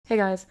Hey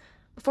guys,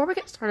 before we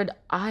get started,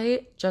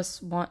 I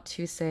just want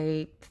to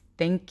say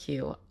thank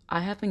you.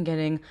 I have been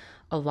getting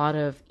a lot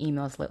of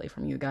emails lately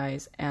from you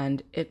guys,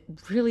 and it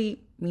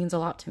really means a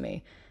lot to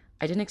me.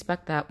 I didn't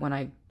expect that when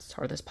I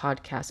started this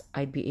podcast,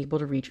 I'd be able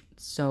to reach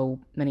so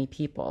many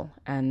people.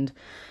 And,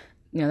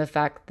 the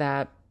fact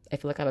that I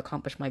feel like I've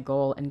accomplished my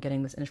goal in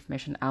getting this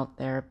information out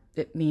there,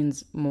 it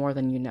means more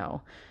than you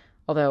know.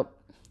 Although,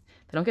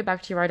 if I don't get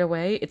back to you right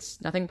away, it's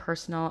nothing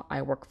personal.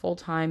 I work full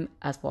time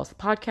as well as the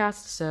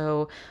podcast,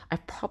 so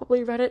I've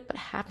probably read it, but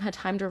haven't had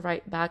time to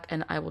write back,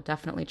 and I will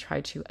definitely try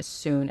to as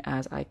soon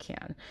as I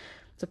can.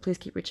 So please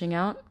keep reaching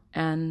out,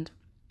 and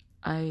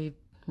I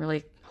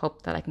really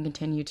hope that I can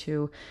continue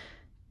to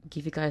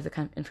give you guys the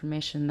kind of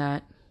information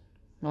that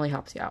really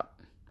helps you out.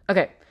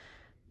 Okay,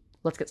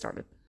 let's get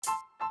started.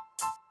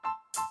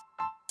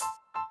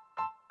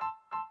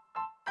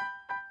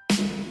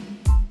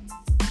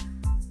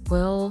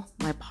 Will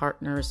my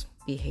partner's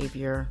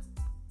behavior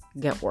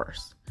get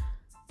worse,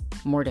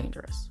 more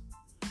dangerous?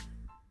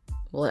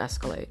 Will it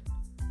escalate?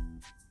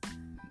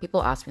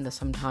 People ask me this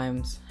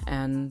sometimes,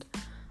 and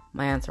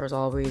my answer is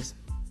always,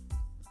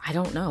 I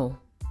don't know.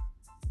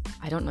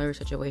 I don't know your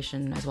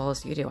situation as well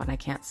as you do, and I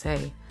can't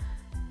say.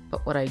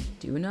 But what I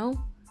do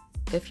know,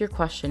 if you're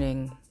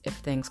questioning if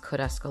things could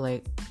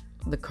escalate,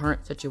 the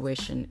current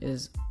situation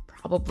is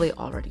probably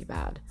already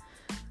bad.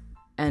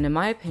 And in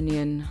my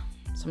opinion,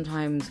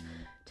 sometimes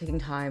taking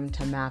time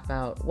to map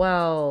out,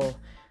 well,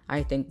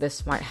 I think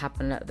this might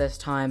happen at this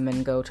time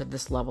and go to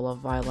this level of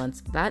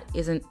violence, that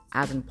isn't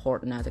as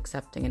important as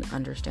accepting and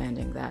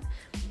understanding that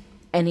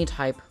any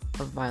type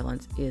of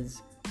violence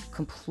is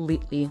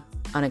completely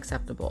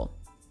unacceptable.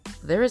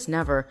 There is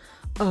never,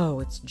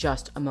 oh, it's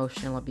just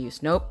emotional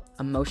abuse. Nope,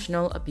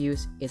 emotional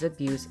abuse, is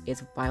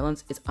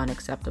violence, is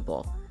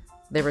unacceptable.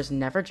 There is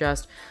never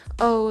just,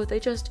 oh,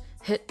 they just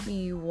hit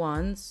me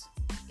once.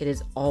 It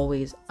is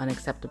always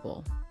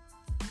unacceptable.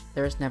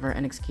 There is never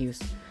an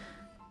excuse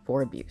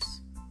for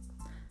abuse.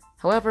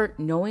 However,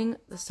 knowing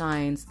the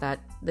signs that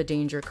the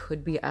danger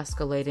could be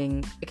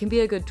escalating, it can be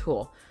a good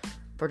tool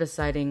for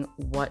deciding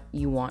what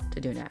you want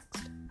to do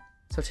next.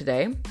 So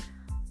today,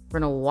 we're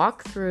going to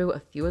walk through a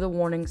few of the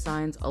warning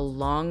signs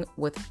along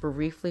with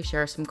briefly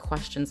share some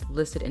questions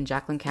listed in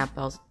Jacqueline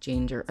Campbell's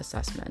danger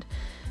assessment.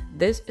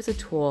 This is a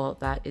tool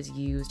that is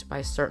used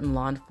by certain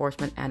law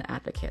enforcement and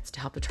advocates to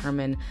help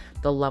determine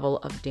the level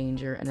of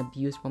danger an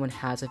abused woman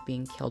has of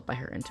being killed by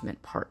her intimate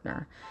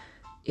partner.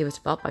 It was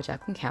developed by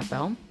Jacqueline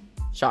Campbell,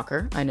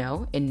 shocker, I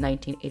know, in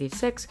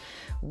 1986,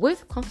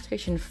 with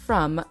consultation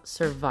from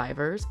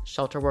survivors,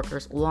 shelter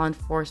workers, law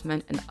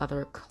enforcement, and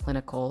other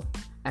clinical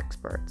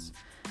experts.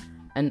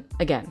 And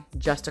again,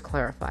 just to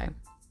clarify,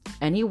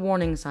 any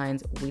warning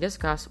signs we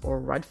discuss or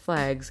red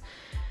flags,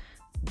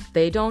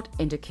 they don't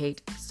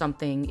indicate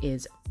something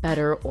is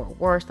better or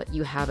worse, that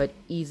you have it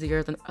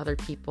easier than other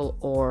people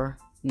or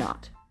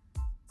not.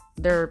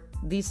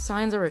 These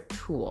signs are a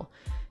tool.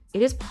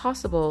 It is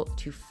possible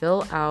to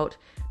fill out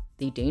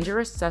the danger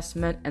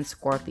assessment and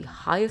score at the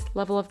highest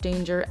level of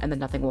danger, and then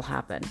nothing will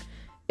happen.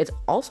 It's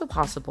also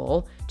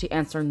possible to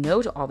answer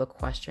no to all the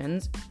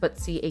questions, but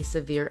see a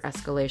severe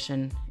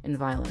escalation in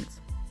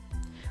violence.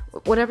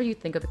 Whatever you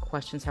think of the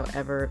questions,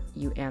 however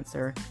you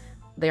answer,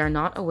 they are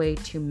not a way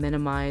to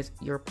minimize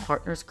your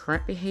partner's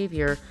current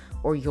behavior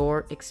or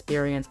your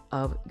experience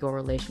of your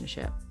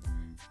relationship.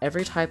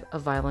 Every type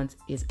of violence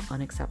is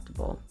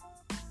unacceptable.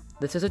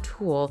 This is a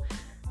tool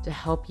to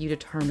help you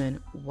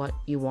determine what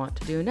you want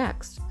to do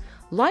next,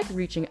 like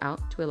reaching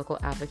out to a local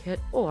advocate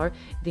or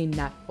the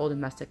NAPFL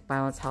Domestic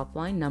Violence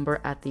Helpline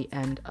number at the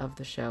end of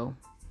the show.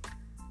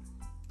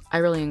 I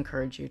really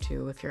encourage you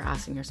to, if you're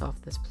asking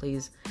yourself this,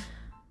 please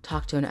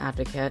talk to an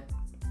advocate.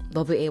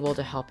 They'll be able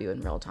to help you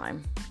in real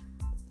time.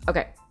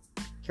 Okay,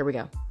 here we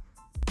go.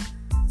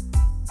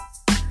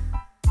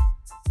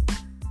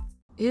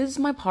 Is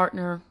my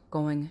partner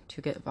going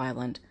to get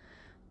violent?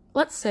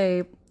 Let's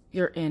say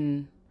you're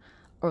in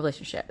a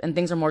relationship and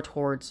things are more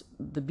towards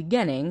the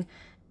beginning,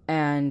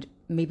 and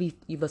maybe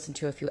you've listened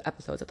to a few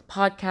episodes of the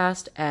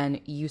podcast and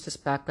you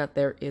suspect that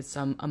there is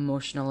some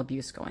emotional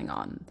abuse going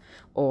on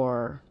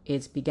or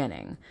is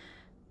beginning.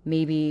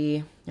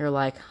 Maybe you're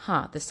like,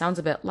 this sounds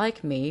a bit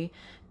like me,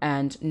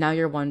 and now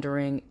you're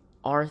wondering,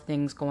 are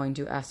things going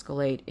to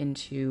escalate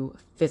into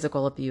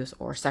physical abuse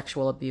or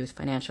sexual abuse,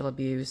 financial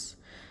abuse?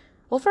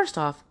 Well, first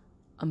off,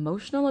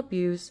 emotional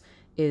abuse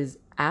is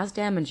as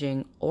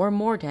damaging or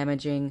more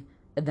damaging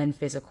than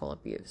physical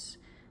abuse.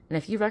 And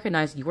if you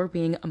recognize you are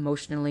being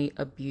emotionally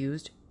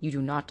abused, you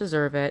do not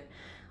deserve it.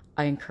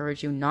 I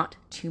encourage you not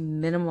to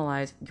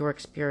minimize your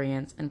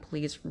experience, and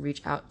please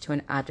reach out to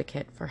an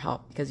advocate for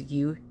help because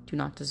you do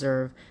not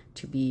deserve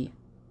to be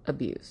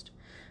abused.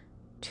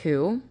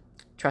 2,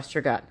 trust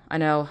your gut. I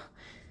know,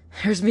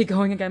 here's me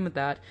going again with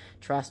that.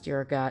 Trust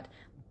your gut.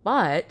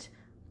 But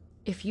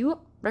if you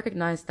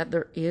recognize that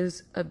there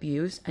is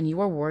abuse and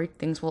you are worried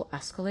things will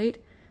escalate,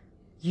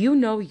 you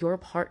know your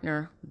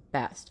partner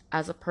best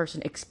as a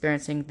person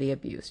experiencing the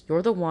abuse.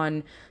 You're the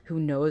one who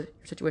knows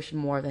your situation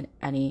more than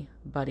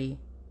anybody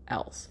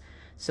else.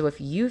 So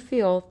if you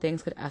feel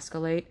things could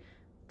escalate,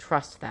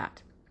 trust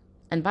that.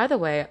 And by the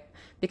way,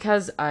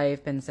 because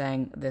I've been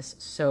saying this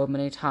so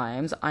many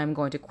times, I'm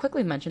going to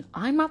quickly mention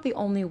I'm not the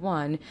only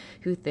one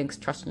who thinks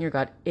trusting your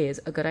gut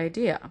is a good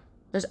idea.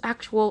 There's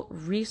actual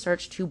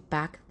research to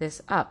back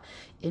this up.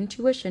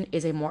 Intuition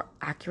is a more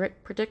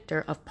accurate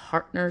predictor of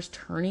partners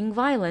turning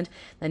violent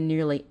than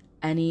nearly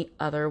any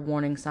other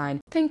warning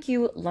sign. Thank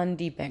you,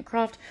 Lundy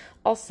Bancroft.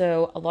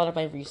 Also, a lot of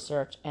my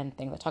research and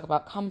things I talk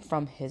about come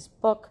from his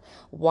book.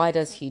 Why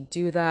does he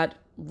do that?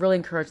 Really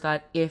encourage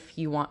that if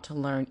you want to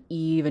learn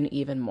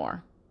even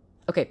more.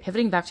 Okay,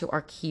 pivoting back to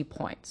our key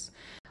points.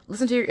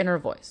 Listen to your inner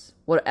voice.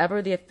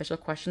 Whatever the official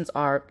questions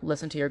are,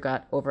 listen to your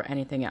gut over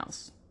anything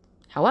else.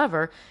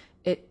 However,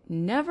 it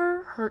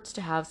never hurts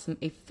to have some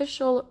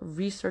official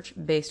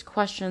research-based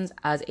questions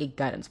as a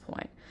guidance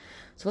point.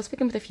 So let's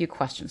begin with a few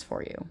questions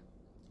for you.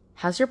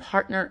 Has your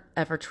partner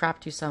ever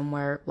trapped you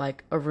somewhere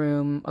like a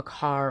room, a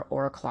car,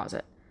 or a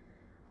closet?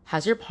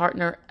 Has your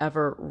partner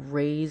ever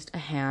raised a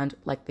hand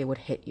like they would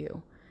hit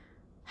you?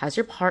 Has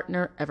your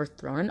partner ever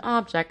thrown an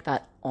object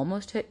that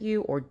almost hit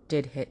you or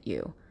did hit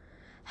you?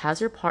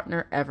 Has your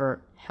partner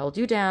ever held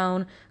you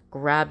down,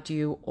 grabbed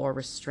you, or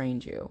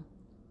restrained you?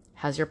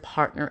 Has your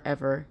partner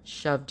ever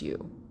shoved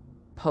you,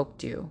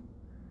 poked you?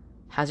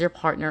 Has your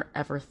partner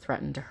ever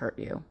threatened to hurt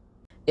you?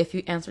 If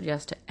you answered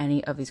yes to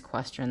any of these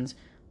questions,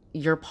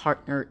 your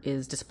partner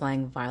is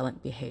displaying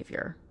violent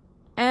behavior.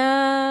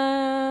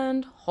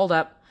 And hold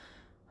up.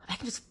 I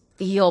can just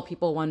feel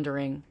people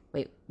wondering,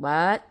 wait,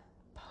 what?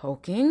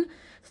 Poking?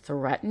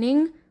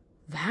 Threatening?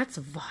 That's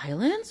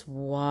violence?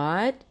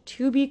 What?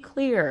 To be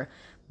clear,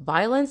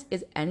 violence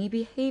is any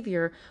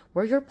behavior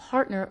where your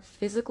partner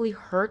physically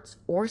hurts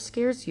or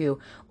scares you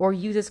or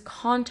uses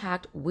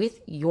contact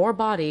with your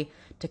body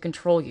to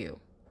control you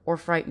or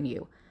frighten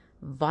you.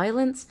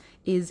 Violence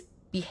is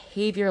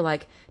behavior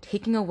like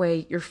taking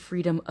away your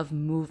freedom of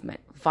movement.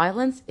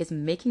 Violence is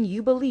making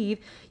you believe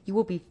you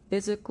will be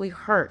physically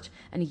hurt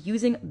and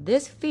using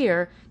this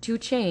fear to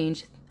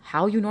change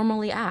how you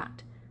normally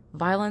act.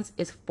 Violence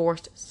is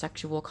forced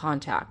sexual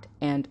contact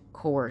and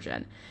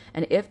coercion.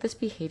 And if this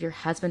behavior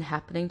has been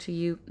happening to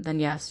you, then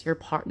yes, your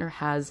partner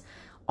has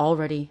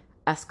already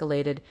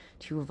escalated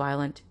to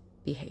violent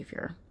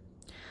behavior.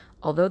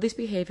 Although these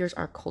behaviors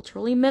are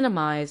culturally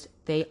minimized,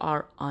 they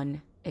are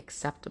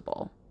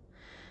unacceptable.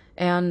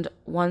 And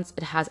once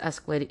it has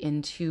escalated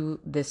into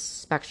this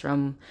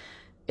spectrum,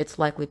 it's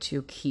likely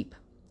to keep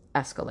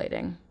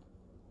escalating.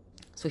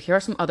 So here are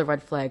some other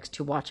red flags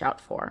to watch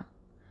out for.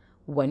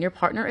 When your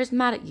partner is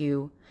mad at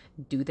you,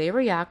 do they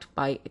react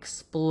by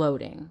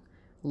exploding,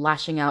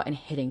 lashing out and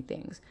hitting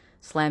things,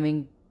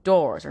 slamming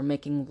doors, or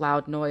making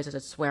loud noises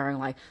and swearing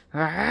like,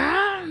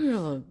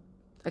 okay,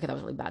 that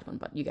was a really bad one,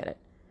 but you get it.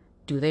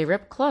 Do they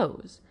rip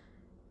clothes?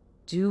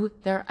 Do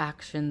their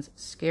actions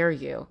scare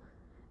you?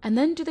 And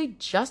then do they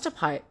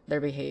justify their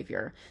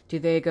behavior? Do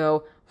they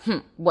go,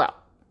 well,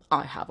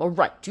 I have a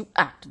right to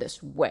act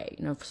this way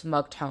in a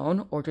smug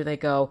tone? Or do they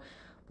go,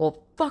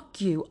 well, fuck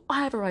you,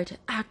 I have a right to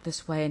act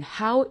this way, and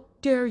how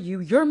dare you,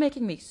 you're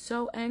making me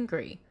so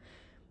angry?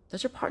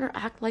 Does your partner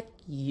act like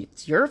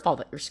it's your fault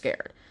that you're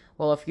scared?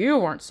 Well, if you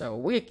weren't so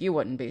weak, you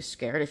wouldn't be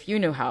scared if you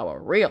knew how a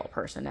real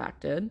person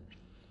acted.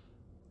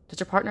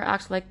 Does your partner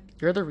act like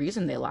you're the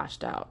reason they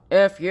lashed out?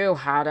 If you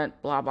hadn't,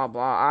 blah, blah,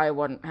 blah, I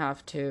wouldn't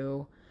have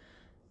to.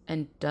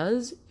 And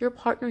does your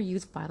partner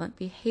use violent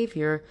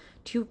behavior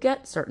to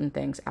get certain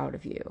things out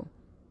of you?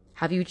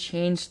 Have you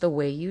changed the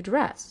way you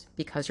dress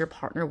because your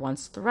partner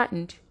once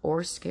threatened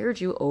or scared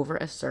you over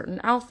a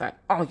certain outfit?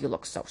 Oh, you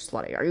look so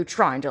slutty. Are you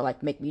trying to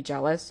make me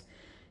jealous?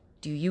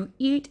 Do you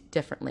eat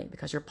differently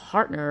because your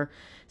partner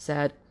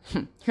said,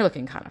 you're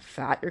looking kind of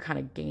fat, you're kind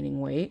of gaining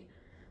weight?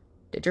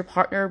 Did your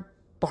partner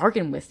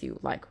bargain with you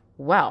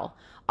well,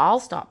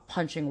 I'll stop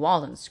punching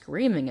walls and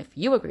screaming if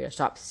you agree to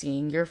stop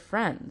seeing your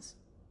friends?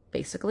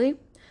 Basically,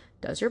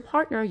 does your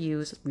partner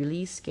use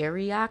really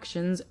scary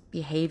actions,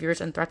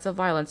 behaviors, and threats of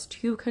violence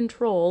to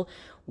control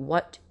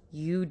what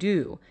you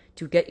do,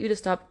 to get you to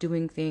stop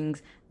doing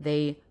things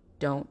they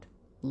don't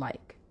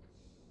like?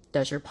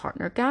 Does your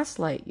partner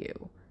gaslight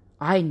you?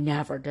 I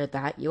never did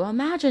that, you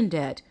imagined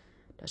it.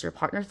 Does your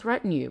partner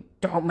threaten you?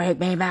 Don't make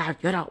me mad,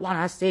 you don't want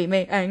to see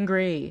me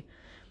angry.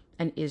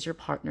 And is your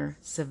partner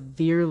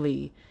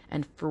severely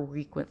and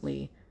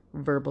frequently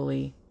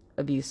verbally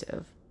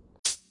abusive?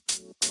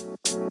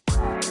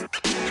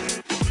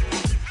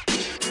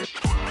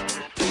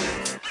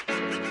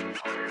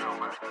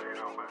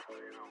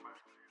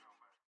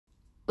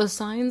 The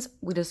signs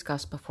we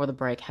discussed before the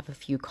break have a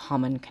few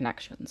common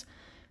connections.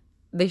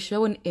 They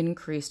show an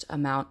increased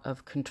amount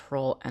of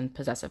control and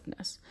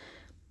possessiveness.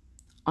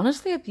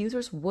 Honestly,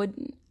 abusers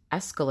wouldn't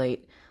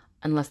escalate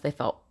unless they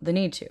felt the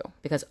need to,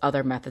 because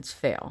other methods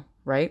fail,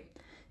 right?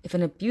 If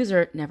an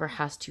abuser never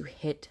has to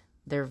hit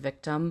their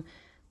victim,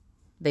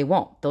 they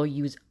won't. They'll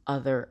use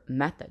other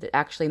methods. It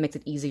actually makes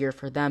it easier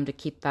for them to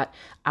keep that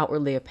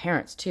outwardly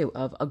appearance, too,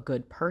 of a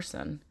good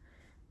person.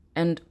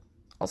 And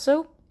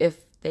also,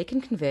 if they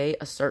can convey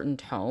a certain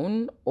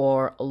tone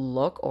or a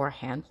look or a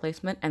hand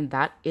placement, and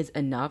that is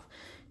enough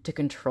to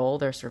control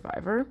their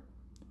survivor,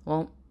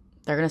 well,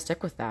 they're going to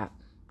stick with that.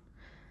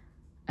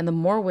 And the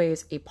more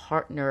ways a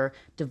partner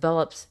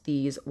develops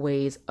these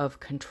ways of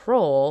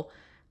control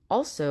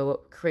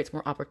also creates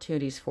more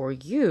opportunities for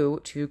you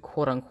to,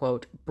 quote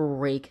unquote,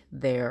 break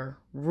their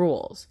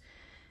rules.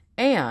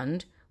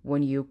 And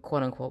when you,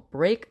 quote unquote,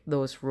 break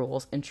those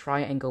rules and try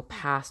and go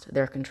past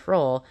their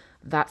control,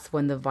 that's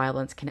when the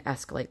violence can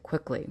escalate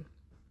quickly,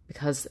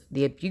 because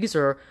the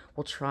abuser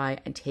will try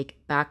and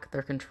take back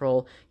their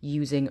control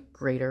using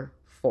greater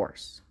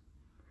force.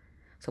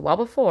 So while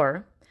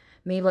before,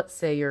 maybe let's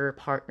say your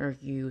partner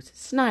used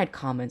snide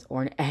comments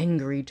or an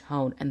angry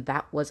tone, and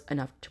that was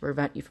enough to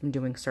prevent you from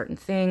doing certain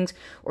things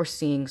or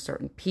seeing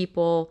certain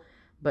people,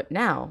 but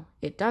now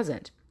it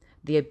doesn't.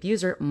 The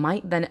abuser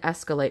might then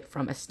escalate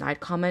from a snide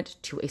comment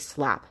to a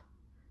slap,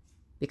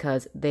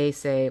 because they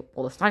say,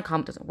 well, the snide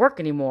comment doesn't work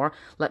anymore.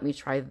 Let me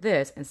try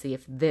this and see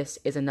if this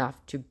is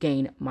enough to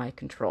gain my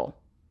control.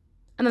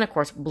 And then, of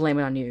course, blame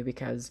it on you,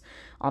 because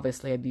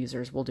obviously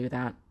abusers will do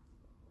that.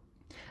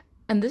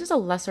 And this is a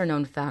lesser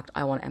known fact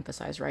I want to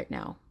emphasize right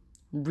now.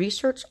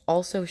 Research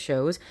also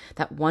shows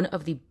that one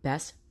of the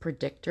best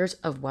predictors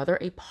of whether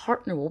a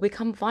partner will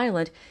become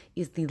violent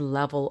is the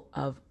level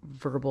of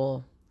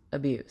verbal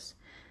abuse.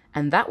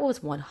 And that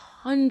was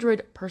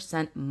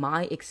 100%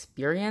 my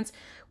experience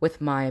with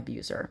my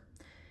abuser.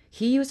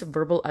 He used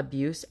verbal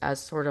abuse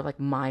as sort of like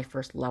my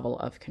first level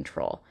of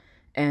control.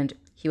 And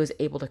he was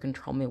able to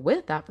control me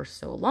with that for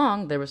so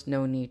long, there was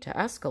no need to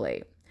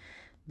escalate.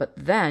 But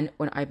then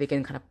when I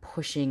began kind of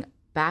pushing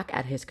back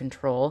at his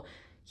control,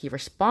 he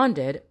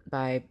responded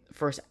by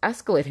first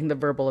escalating the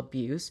verbal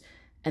abuse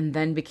and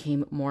then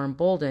became more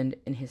emboldened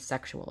in his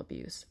sexual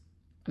abuse.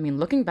 I mean,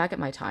 looking back at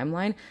my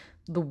timeline,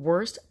 the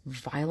worst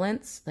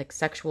violence, like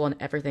sexual and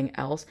everything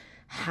else,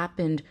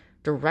 happened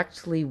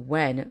directly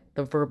when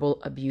the verbal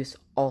abuse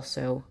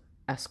also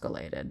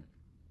escalated.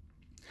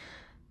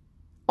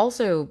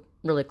 Also,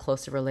 really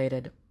closely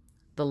related,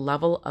 the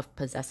level of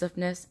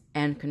possessiveness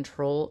and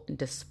control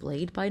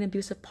displayed by an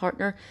abusive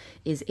partner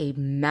is a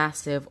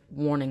massive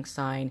warning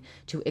sign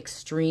to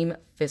extreme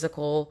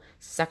physical,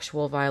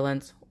 sexual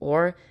violence,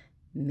 or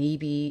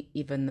maybe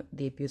even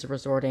the abuser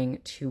resorting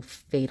to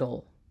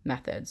fatal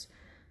methods.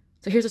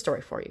 So here's a story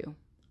for you.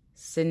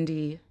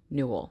 Cindy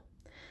Newell.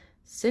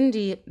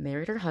 Cindy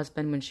married her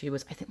husband when she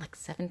was, I think, like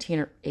 17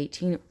 or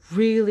 18,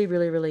 really,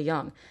 really, really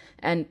young.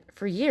 And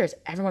for years,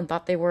 everyone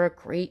thought they were a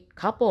great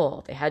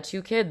couple. They had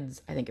 2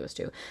 kids. I think it was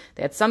 2.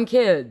 They had some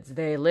kids.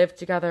 They lived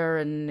together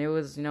and it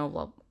was,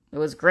 it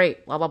was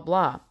great, blah, blah,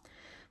 blah.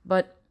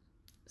 But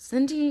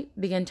Cindy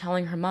began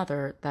telling her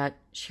mother that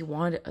she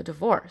wanted a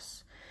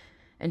divorce.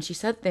 And she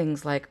said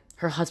things like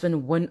her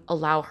husband wouldn't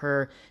allow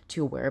her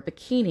to wear a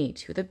bikini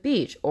to the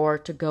beach or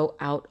to go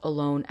out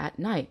alone at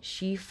night.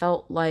 She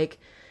felt like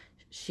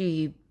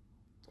she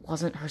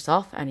wasn't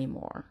herself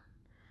anymore.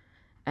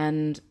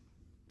 And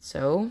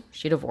so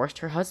she divorced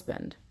her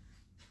husband.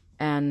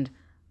 And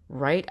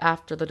right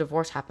after the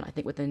divorce happened, I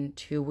think within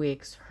 2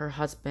 weeks, her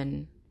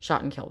husband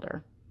shot and killed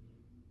her.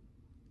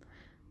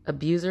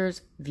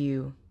 Abusers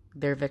view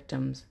their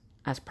victims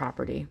as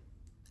property,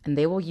 and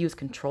they will use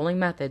controlling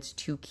methods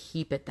to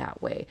keep it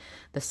that way.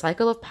 The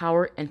cycle of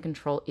power and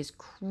control is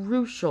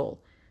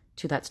crucial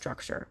to that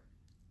structure.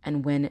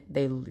 And when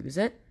they lose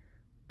it,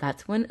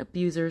 that's when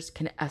abusers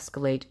can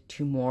escalate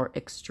to more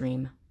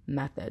extreme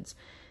methods.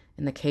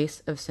 In the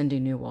case of Cindy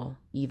Newell,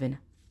 even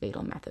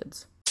fatal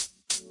methods.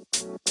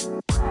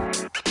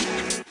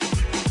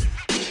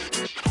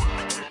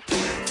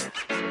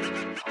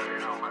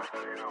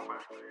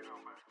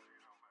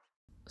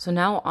 So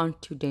now on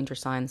to danger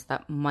signs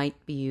that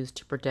might be used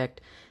to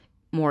predict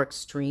more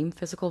extreme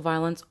physical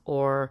violence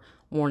or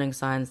warning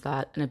signs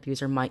that an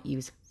abuser might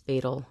use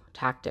fatal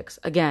tactics.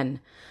 Again,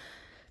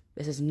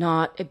 this is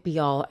not a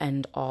be-all,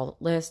 end-all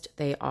list.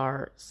 They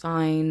are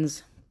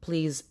signs.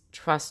 Please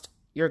trust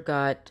your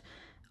gut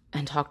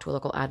and talk to a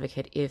local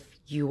advocate if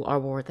you are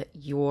worried that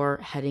you're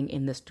heading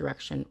in this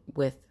direction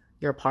with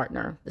your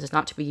partner. This is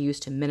not to be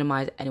used to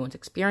minimize anyone's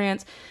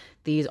experience.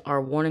 These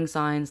are warning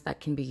signs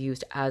that can be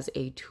used as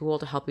a tool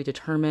to help you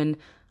determine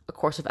a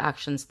course of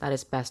actions that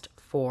is best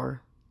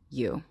for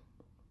you.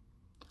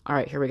 All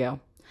right, here we go.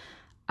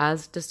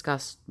 As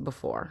discussed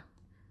before,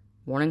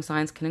 warning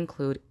signs can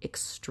include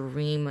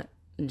extreme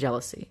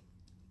jealousy,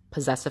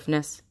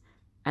 possessiveness,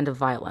 and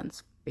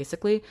violence.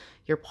 Basically,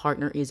 your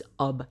partner is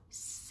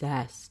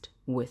obsessed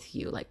with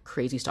you, like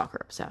crazy stalker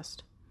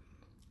obsessed.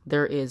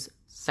 There is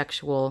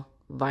sexual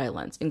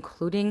violence,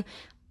 including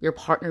your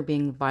partner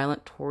being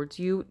violent towards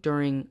you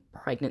during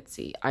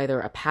pregnancy, either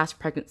a past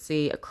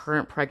pregnancy, a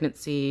current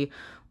pregnancy,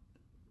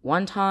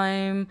 one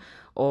time,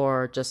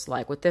 or just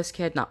like with this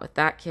kid, not with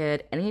that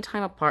kid.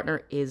 Anytime a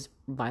partner is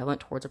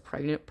violent towards a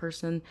pregnant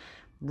person,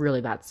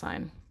 really bad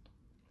sign.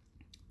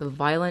 The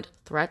violent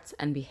threats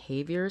and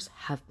behaviors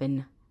have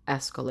been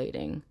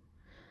escalating.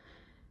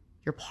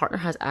 Your partner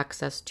has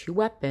access to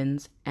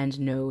weapons and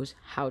knows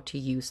how to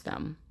use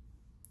them.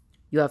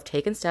 You have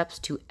taken steps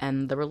to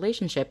end the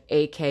relationship,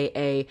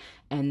 aka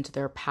end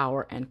their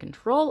power and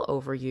control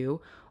over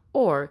you,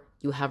 or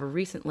you have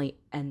recently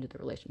ended the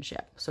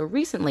relationship. So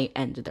recently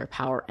ended their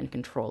power and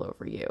control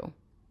over you.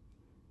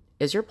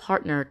 Is your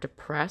partner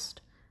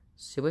depressed,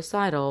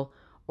 suicidal,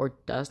 or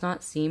does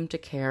not seem to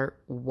care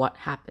what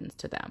happens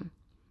to them?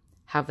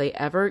 Have they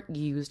ever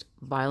used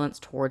violence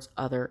towards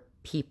other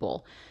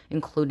people,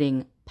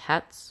 including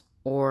pets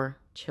or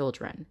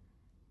children?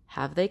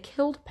 Have they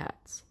killed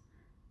pets?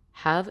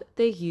 Have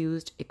they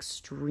used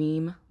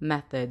extreme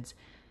methods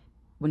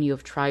when you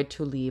have tried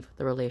to leave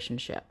the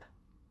relationship?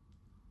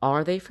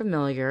 Are they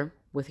familiar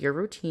with your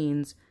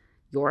routines,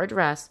 your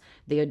address,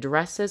 the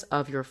addresses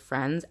of your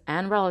friends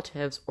and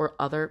relatives, or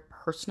other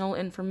personal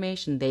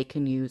information they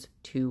can use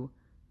to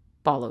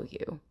follow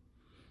you?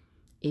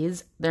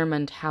 Is their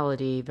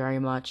mentality very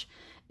much,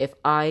 if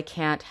I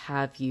can't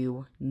have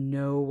you,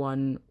 no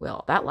one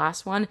will? That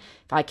last one,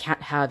 if I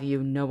can't have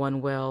you, no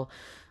one will.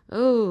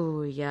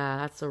 Oh, yeah,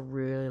 that's a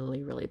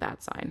really, really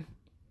bad sign.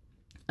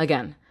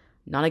 Again,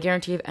 not a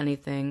guarantee of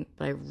anything,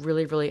 but I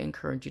really, really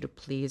encourage you to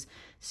please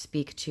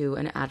speak to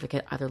an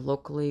advocate either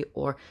locally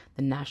or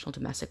the National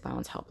Domestic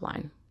Violence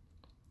Helpline.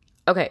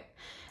 Okay,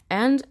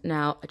 and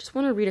now I just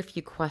want to read a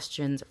few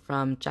questions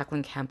from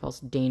Jacqueline Campbell's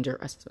danger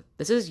assessment.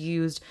 This is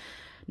used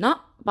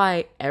not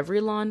by every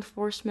law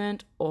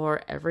enforcement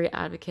or every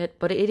advocate,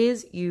 but it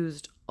is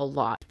used a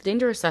lot. The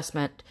danger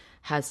assessment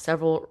has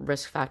several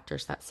risk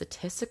factors that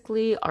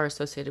statistically are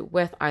associated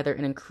with either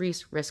an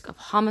increased risk of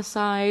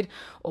homicide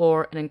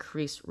or an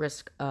increased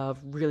risk of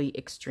really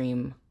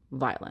extreme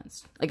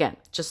violence. Again,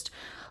 just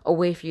a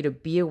way for you to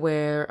be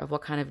aware of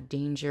what kind of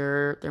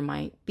danger there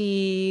might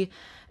be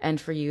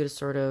and for you to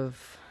sort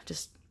of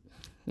just,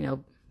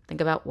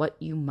 think about what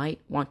you might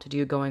want to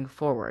do going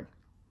forward.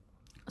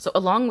 So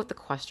along with the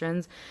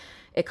questions,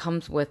 it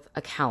comes with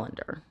a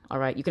calendar, all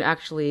right? You can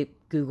actually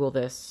Google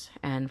this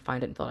and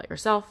find it and fill it out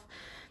yourself.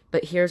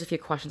 But here's a few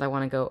questions I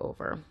want to go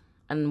over.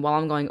 And while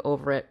I'm going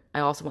over it, I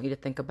also want you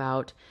to think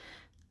about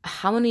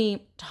how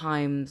many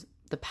times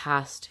the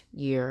past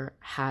year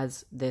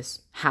has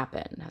this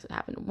happened? Has it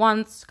happened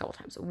once, a couple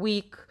times a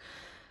week?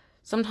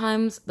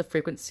 Sometimes the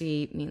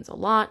frequency means a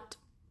lot.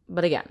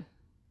 But again,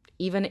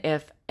 even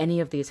if any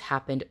of these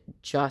happened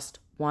just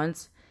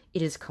once,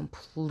 it is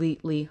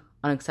completely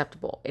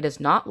unacceptable. It is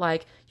not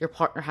like your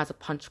partner has a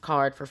punch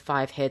card for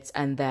 5 hits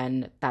and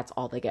then that's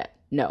all they get.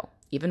 No,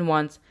 even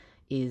once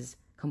is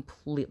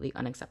completely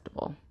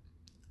unacceptable.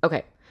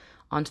 Okay,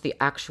 on to the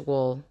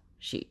actual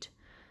sheet.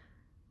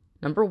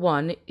 Number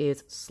 1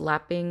 is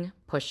slapping,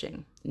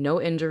 pushing,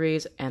 no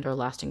injuries and or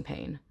lasting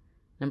pain.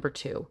 Number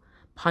 2,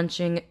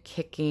 punching,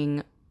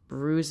 kicking,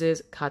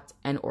 bruises, cuts,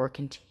 and or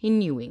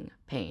continuing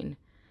pain.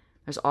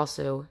 There's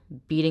also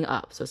beating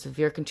up, so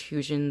severe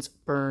contusions,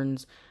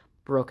 burns,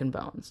 broken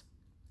bones.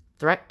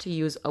 Threat to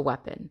use a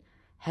weapon,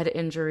 head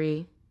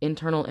injury,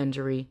 internal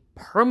injury,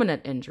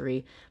 permanent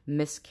injury,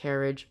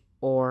 miscarriage,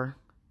 or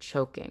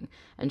choking.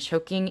 And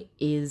choking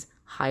is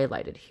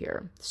highlighted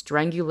here.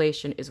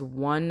 Strangulation is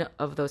one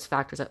of those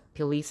factors that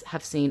police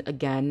have seen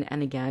again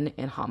and again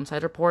in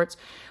homicide reports,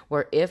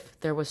 where if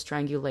there was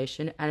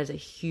strangulation, that is a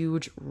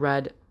huge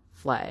red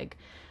flag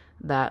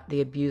that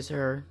the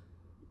abuser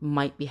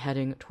might be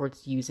heading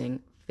towards using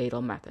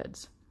fatal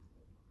methods.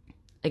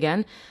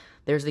 Again,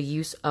 there's the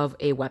use of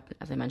a weapon,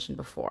 as I mentioned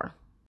before.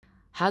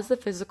 Has the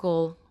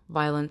physical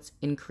violence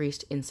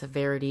increased in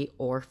severity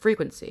or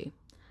frequency?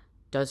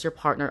 Does your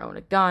partner own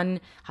a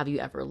gun? Have you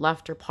ever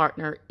left your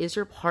partner? Is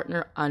your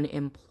partner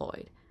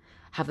unemployed?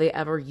 Have they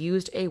ever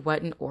used a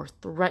weapon or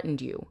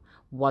threatened you?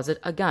 Was it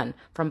a gun?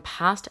 From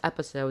past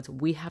episodes,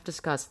 we have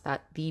discussed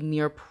that the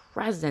mere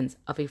presence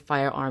of a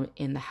firearm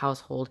in the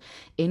household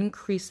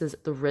increases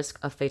the risk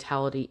of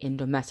fatality in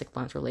domestic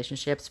violence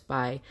relationships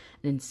by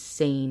an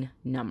insane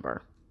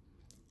number.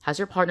 Has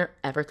your partner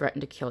ever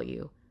threatened to kill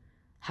you?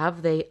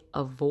 Have they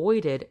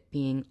avoided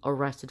being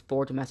arrested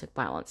for domestic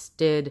violence?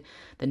 Did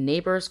the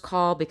neighbors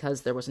call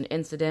because there was an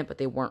incident but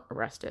they weren't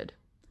arrested?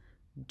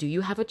 Do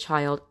you have a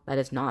child that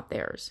is not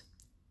theirs?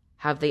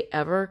 Have they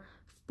ever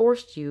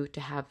forced you to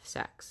have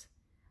sex?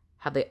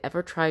 Have they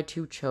ever tried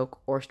to choke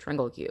or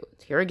strangle you?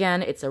 Here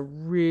again, it's a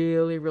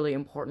really, really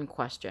important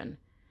question.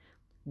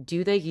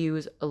 Do they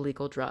use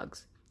illegal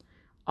drugs?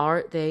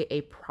 Are they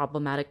a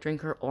problematic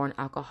drinker or an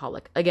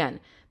alcoholic? Again,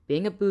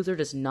 being a boozer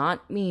does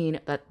not mean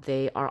that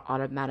they are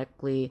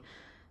automatically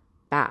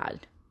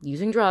bad.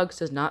 Using drugs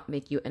does not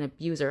make you an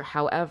abuser.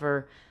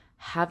 However,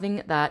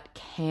 having that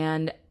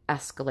can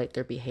escalate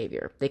their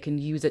behavior. They can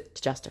use it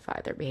to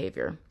justify their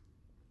behavior.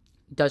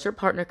 Does your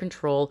partner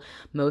control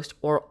most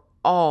or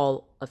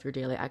all of your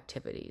daily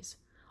activities?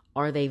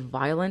 Are they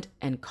violent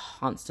and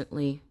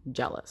constantly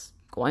jealous?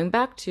 Going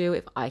back to,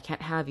 if I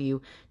can't have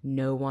you,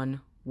 no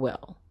one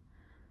will.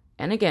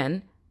 And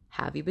again,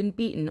 have you been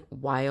beaten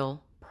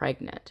while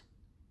pregnant?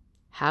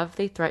 Have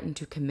they threatened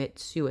to commit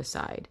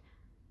suicide?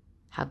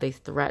 Have they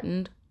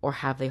threatened or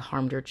have they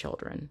harmed your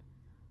children?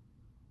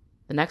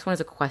 The next one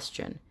is a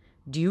question.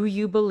 Do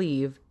you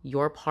believe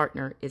your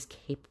partner is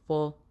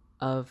capable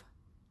of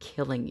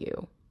killing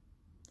you?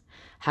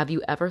 Have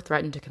you ever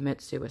threatened to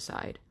commit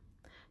suicide?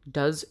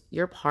 Does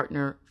your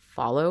partner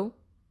follow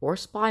or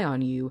spy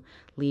on you,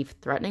 leave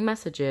threatening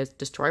messages,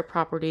 destroy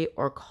property,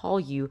 or call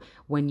you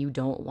when you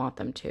don't want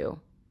them to.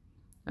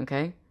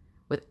 Okay?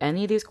 With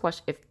any of these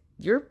questions, if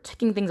you're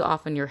ticking things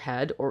off in your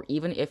head, or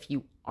even if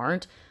you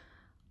aren't,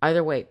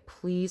 either way,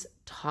 please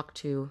talk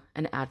to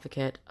an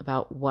advocate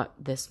about what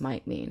this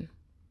might mean.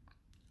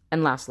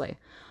 And lastly,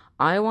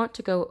 I want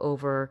to go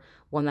over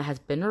one that has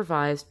been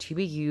revised to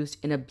be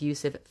used in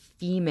abusive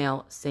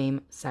female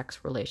same-sex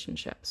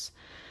relationships.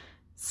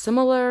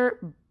 Similar,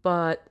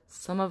 but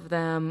some of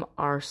them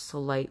are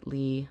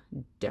slightly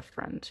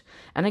different.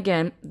 And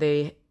again,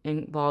 they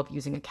involve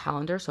using a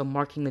calendar, so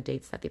marking the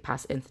dates that the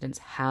past incidents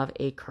have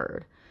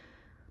occurred.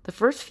 The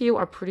first few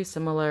are pretty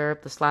similar: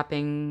 the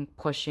slapping,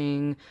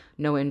 pushing,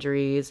 no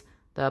injuries,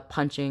 the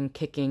punching,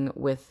 kicking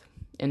with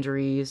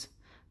injuries,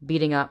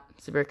 beating up,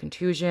 severe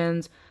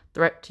contusions,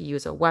 threat to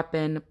use a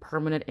weapon,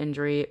 permanent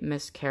injury,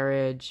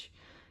 miscarriage,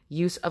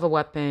 use of a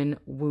weapon,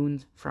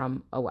 wounds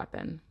from a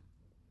weapon.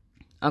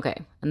 Okay,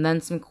 and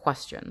then some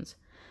questions.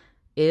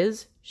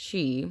 Is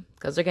she,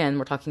 because again,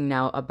 we're talking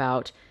now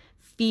about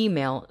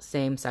female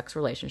same-sex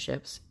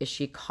relationships, is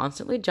she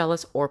constantly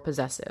jealous or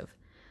possessive?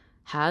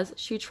 Has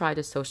she tried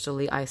to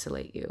socially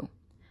isolate you?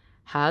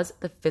 Has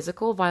the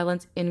physical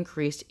violence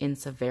increased in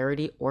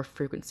severity or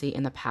frequency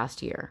in the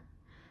past year?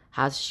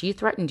 Has she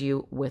threatened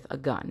you with a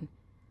gun?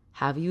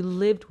 Have you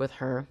lived with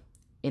her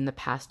in the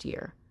past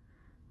year?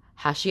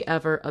 Has she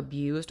ever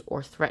abused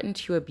or threatened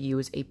to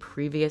abuse a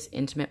previous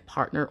intimate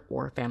partner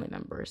or family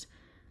members?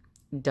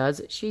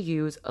 Does she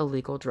use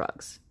illegal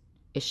drugs?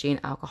 Is she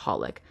an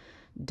alcoholic?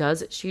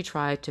 Does she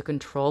try to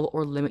control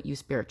or limit you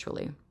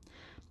spiritually?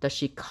 Does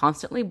she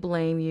constantly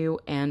blame you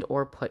and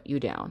or put you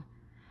down?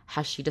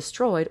 Has she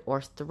destroyed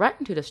or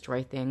threatened to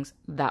destroy things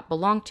that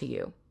belong to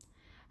you?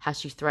 Has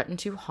she threatened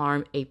to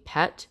harm a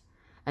pet,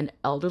 an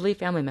elderly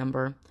family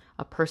member,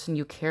 a person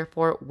you care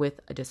for with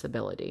a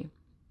disability?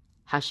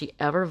 Has she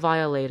ever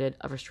violated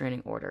a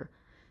restraining order?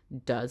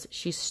 Does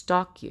she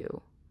stalk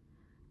you?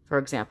 For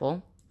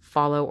example,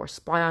 follow or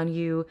spy on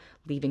you,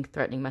 leaving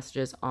threatening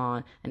messages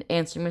on an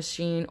answering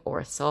machine or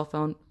a cell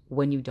phone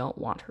when you don't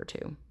want her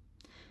to.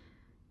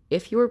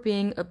 If you were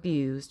being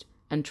abused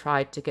and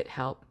tried to get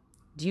help,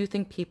 do you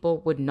think people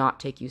would not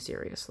take you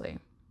seriously?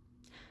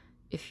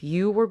 If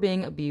you were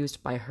being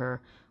abused by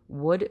her,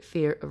 would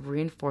fear of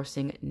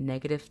reinforcing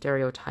negative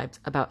stereotypes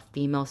about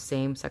female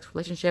same-sex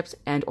relationships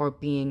and or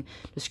being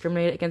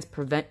discriminated against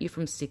prevent you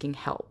from seeking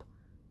help?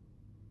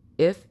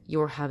 If you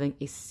were having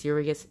a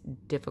serious,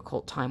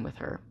 difficult time with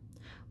her,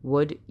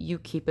 would you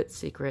keep it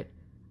secret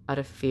out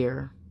of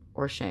fear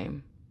or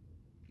shame?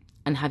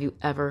 And have you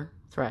ever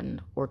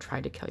threatened or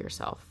tried to kill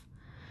yourself?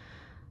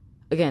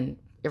 Again,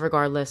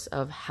 regardless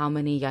of how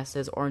many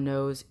yeses or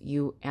nos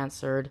you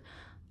answered,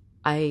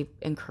 I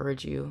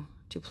encourage you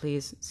to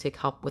please seek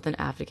help with an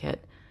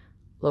advocate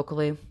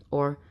locally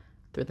or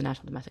through the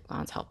National Domestic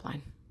Violence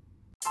Helpline.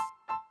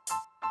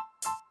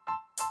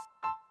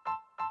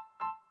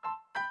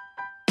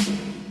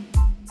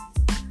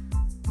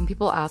 When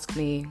people ask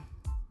me,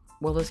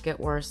 will this get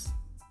worse?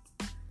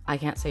 I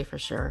can't say for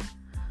sure.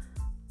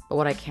 But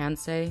what I can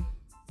say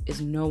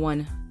is no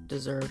one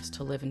deserves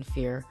to live in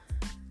fear.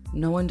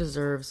 No one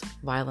deserves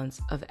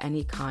violence of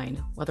any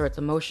kind, whether it's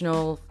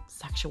emotional,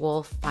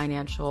 sexual,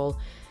 financial.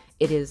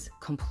 It is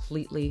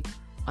completely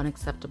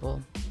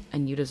unacceptable,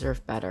 and you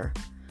deserve better.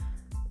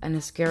 And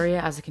as scary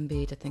as it can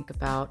be to think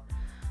about,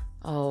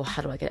 oh,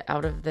 how do I get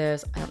out of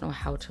this? I don't know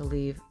how to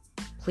leave.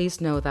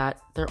 Please know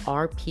that there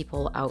are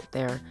people out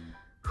there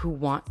who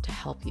want to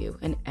help you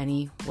in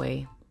any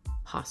way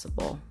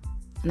possible,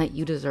 and that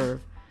you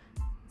deserve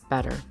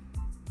better.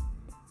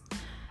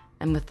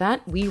 And with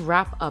that, we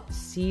wrap up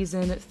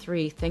season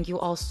 3. Thank you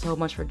all so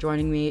much for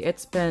joining me.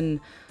 It's been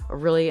a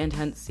really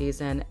intense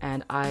season,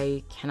 and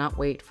I cannot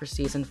wait for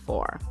season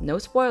 4. No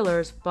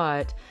spoilers,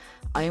 but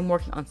I am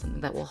working on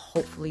something that will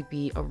hopefully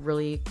be a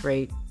really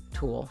great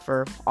tool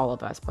for all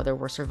of us, whether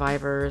we're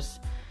survivors,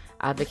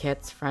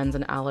 advocates, friends,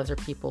 and allies, or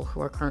people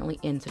who are currently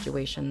in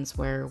situations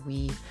where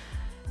we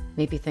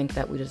maybe think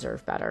that we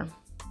deserve better.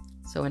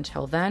 So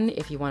until then,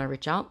 if you want to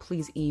reach out,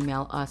 please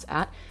email us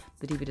at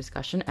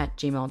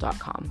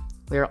thedvdiscussion@gmail.com.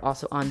 We are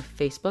also on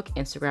Facebook,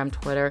 Instagram,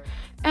 Twitter,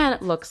 and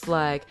it looks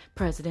like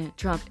President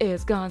Trump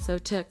is gone, so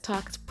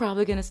TikTok is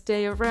probably going to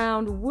stay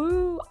around.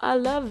 Woo! I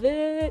love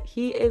it.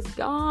 He is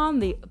gone.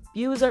 The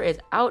abuser is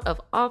out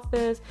of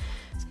office.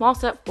 Small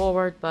step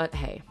forward, but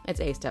hey, it's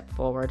a step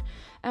forward.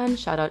 And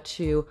shout out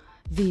to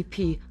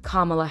VP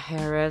Kamala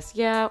Harris.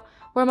 Yeah,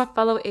 where are my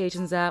fellow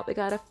Asians at? We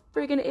got a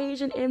friggin'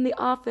 Asian in the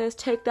office.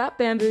 Take that,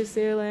 bamboo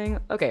ceiling.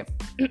 Okay.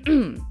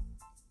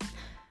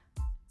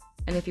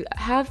 And if you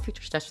have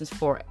future suggestions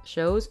for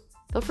shows,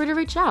 feel free to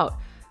reach out.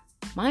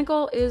 My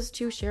goal is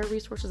to share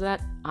resources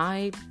that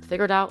I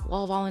figured out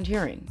while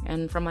volunteering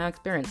and from my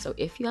experience. So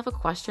if you have a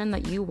question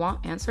that you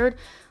want answered,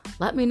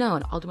 let me know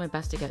and I'll do my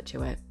best to get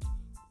to it.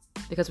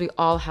 Because we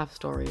all have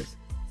stories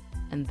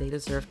and they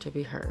deserve to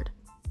be heard.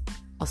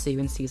 I'll see you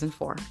in season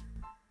 4.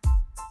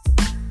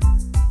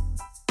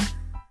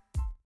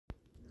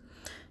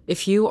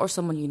 If you or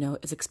someone you know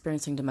is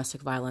experiencing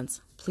domestic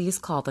violence, please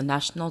call the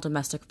National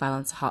Domestic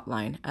Violence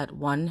Hotline at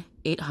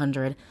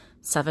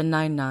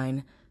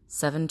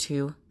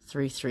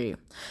 1-800-799-7233.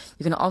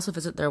 You can also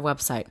visit their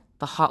website,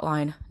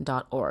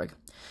 thehotline.org.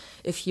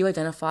 If you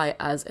identify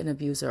as an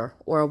abuser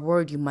or are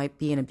worried you might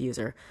be an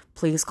abuser,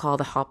 please call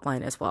the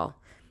hotline as well.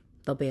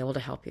 They'll be able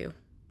to help you.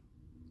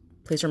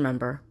 Please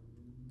remember,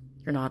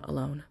 you're not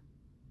alone.